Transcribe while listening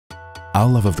Our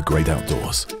love of the great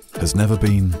outdoors has never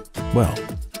been, well,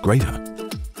 greater.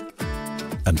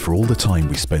 And for all the time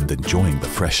we spend enjoying the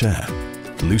fresh air,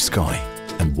 blue sky,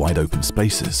 and wide open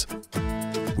spaces,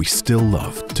 we still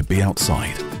love to be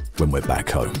outside when we're back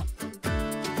home.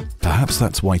 Perhaps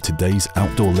that's why today's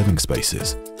outdoor living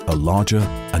spaces are larger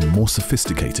and more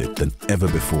sophisticated than ever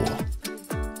before.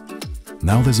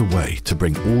 Now there's a way to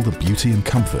bring all the beauty and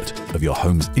comfort of your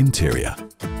home's interior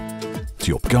to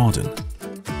your garden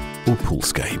or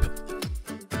poolscape.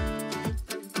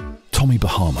 Tommy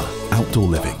Bahama Outdoor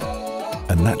Living,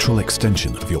 a natural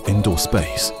extension of your indoor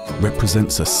space,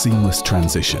 represents a seamless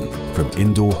transition from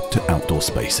indoor to outdoor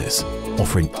spaces,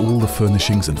 offering all the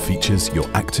furnishings and features your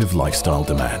active lifestyle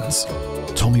demands.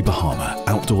 Tommy Bahama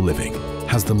Outdoor Living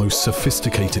has the most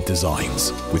sophisticated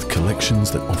designs, with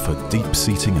collections that offer deep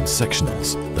seating and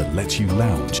sectionals that let you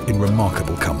lounge in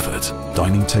remarkable comfort.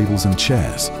 Dining tables and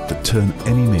chairs that turn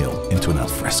any meal into an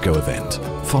alfresco event.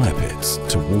 Fire pits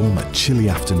to warm a chilly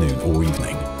afternoon or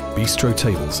evening. Bistro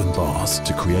tables and bars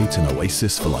to create an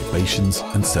oasis for libations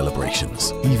and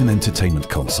celebrations. Even entertainment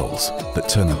consoles that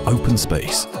turn an open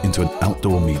space into an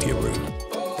outdoor media room.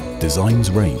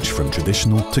 Designs range from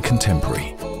traditional to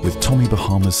contemporary, with Tommy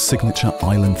Bahama's signature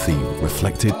island theme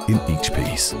reflected in each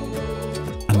piece.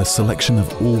 And the selection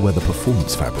of all-weather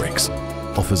performance fabrics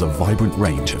offers a vibrant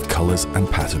range of colors and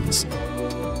patterns.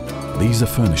 These are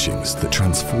furnishings that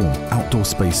transform outdoor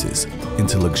spaces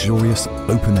into luxurious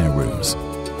open-air rooms,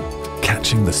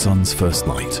 catching the sun's first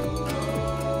light,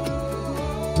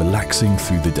 relaxing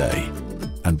through the day,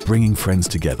 and bringing friends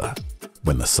together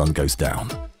when the sun goes down.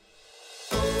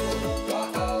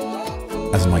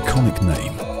 As an iconic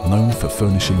name, known for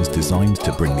furnishings designed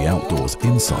to bring the outdoors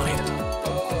inside,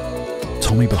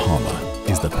 Tommy Bahama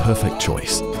is the perfect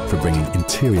choice for bringing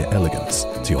interior elegance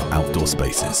to your outdoor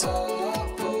spaces.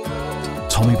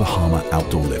 Tommy Bahama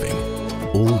Outdoor Living,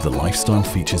 all the lifestyle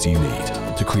features you need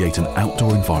to create an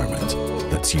outdoor environment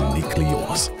that's uniquely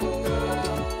yours.